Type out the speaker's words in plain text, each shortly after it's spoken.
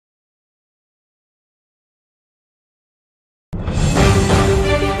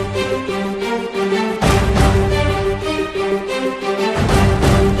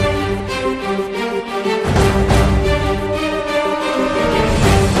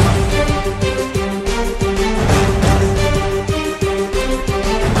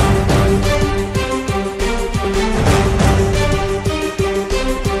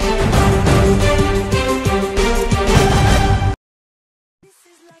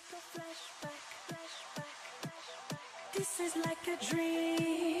This is like a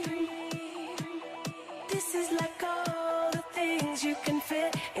dream. This is like all the things you can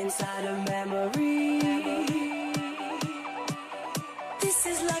fit inside a memory. This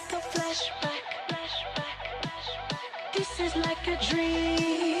is like a flashback. This is like a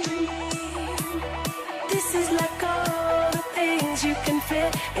dream. This is like all the things you can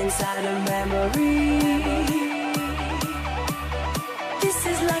fit inside a memory. This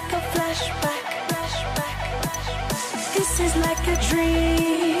is like a flashback. This is like a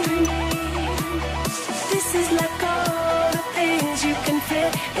dream. This is like all the things you can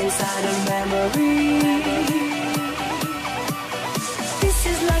fit inside a memory. This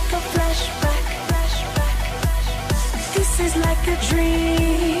is like a flashback. This is like a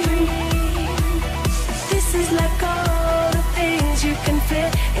dream. This is like all the things you can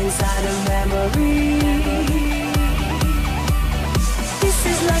fit inside a memory. This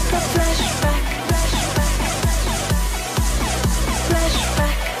is like a flashback.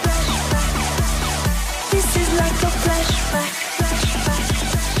 This is like a flashback.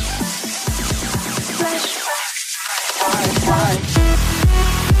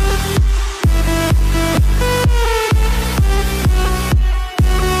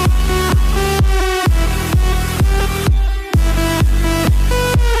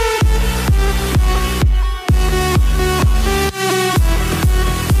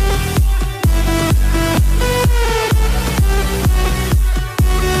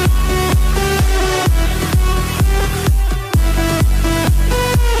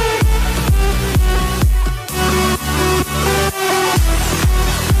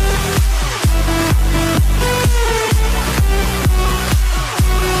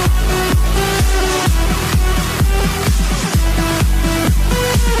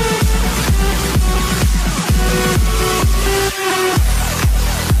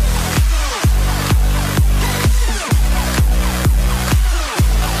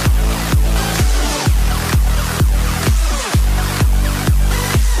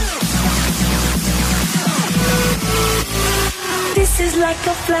 Like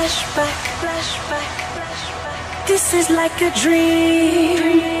a flashback. This is like a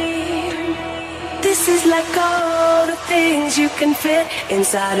dream. This is like all the things you can fit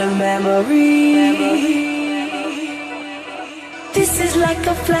inside a memory. This is like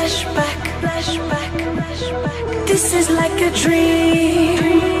a flashback. This is like a dream.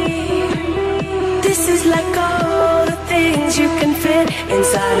 This is like all the things you can fit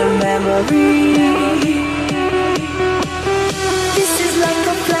inside a memory. This is like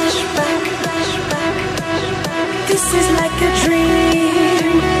a flashback. This is like a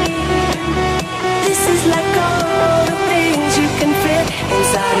dream. This is like all the things you can fit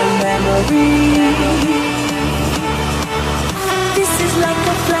inside a memory. This is like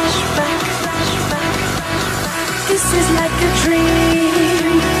a flashback. This is like a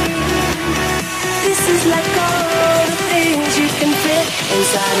dream. This is like all the things you can fit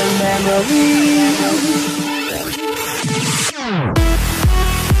inside a memory.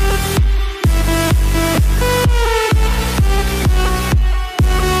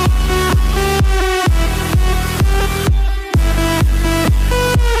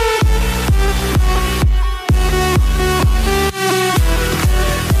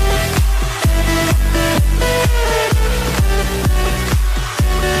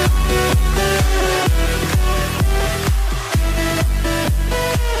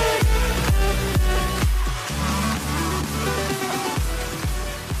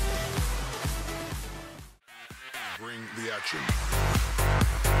 Bring the action.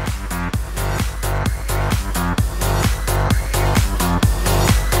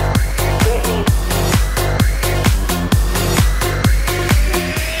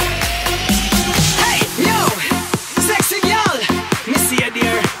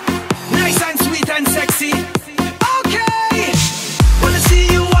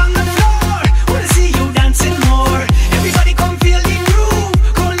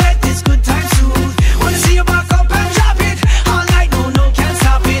 All night.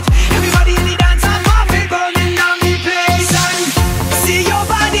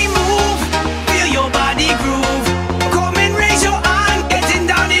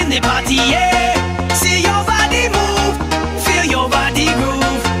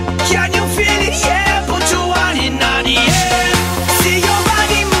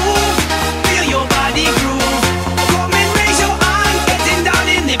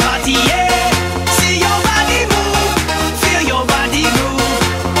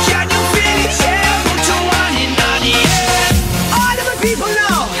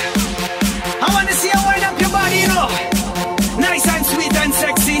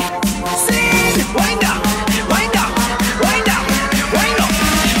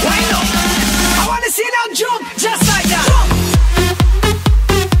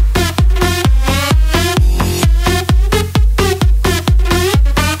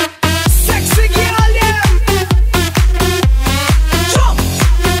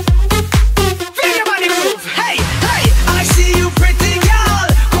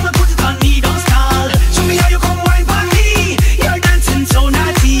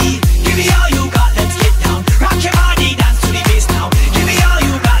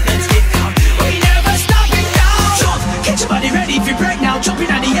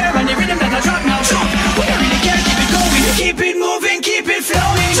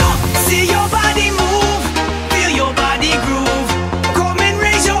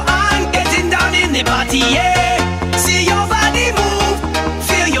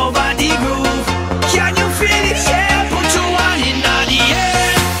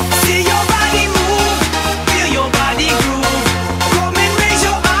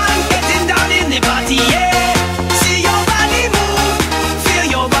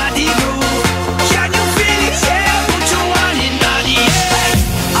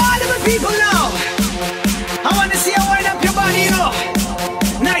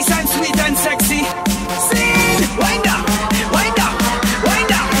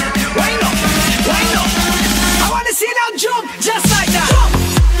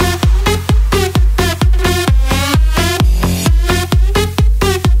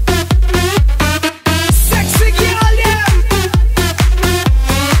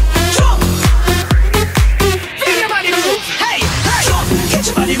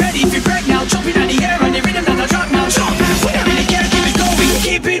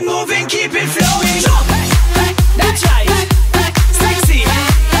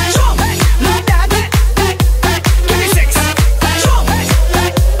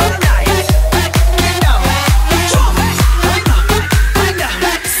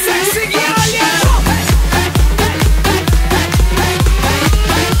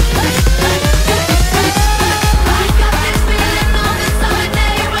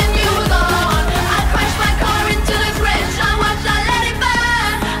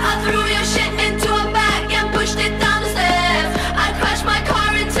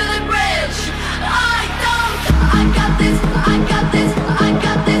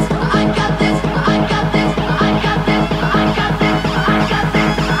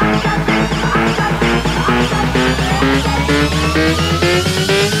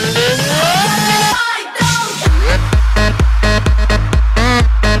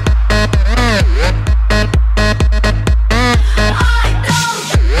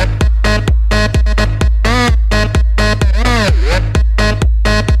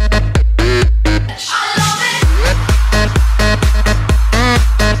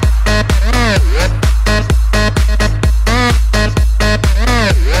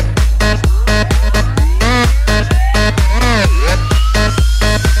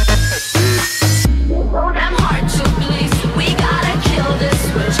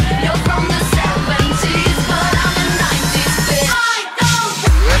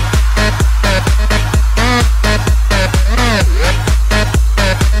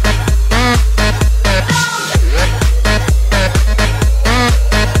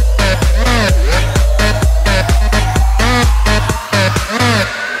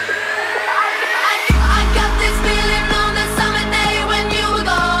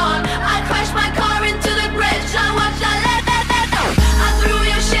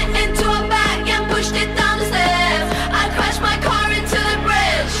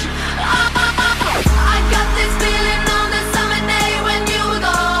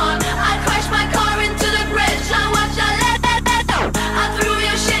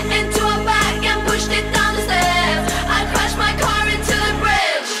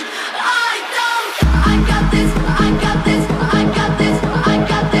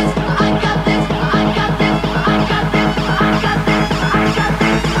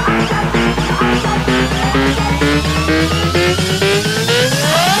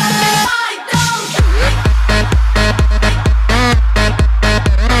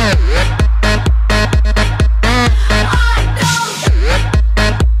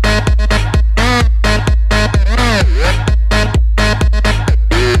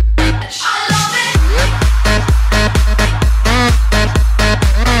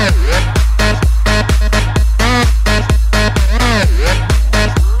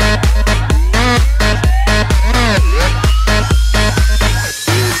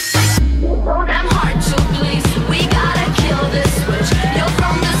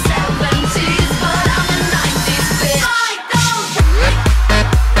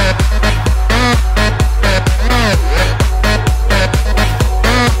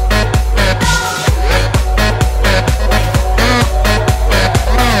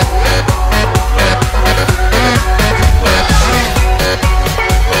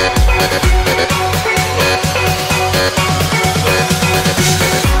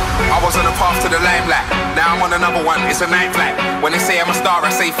 number one, it's a night flight. When they say I'm a star, I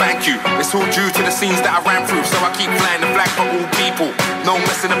say thank you. It's all due to the scenes that I ran through. So I keep flying the flag for all people. No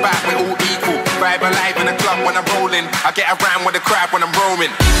messing about, we're all equal. Vibe alive in the club when I'm rolling. I get around with the crowd when I'm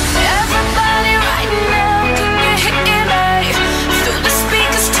roaming. Everybody right now.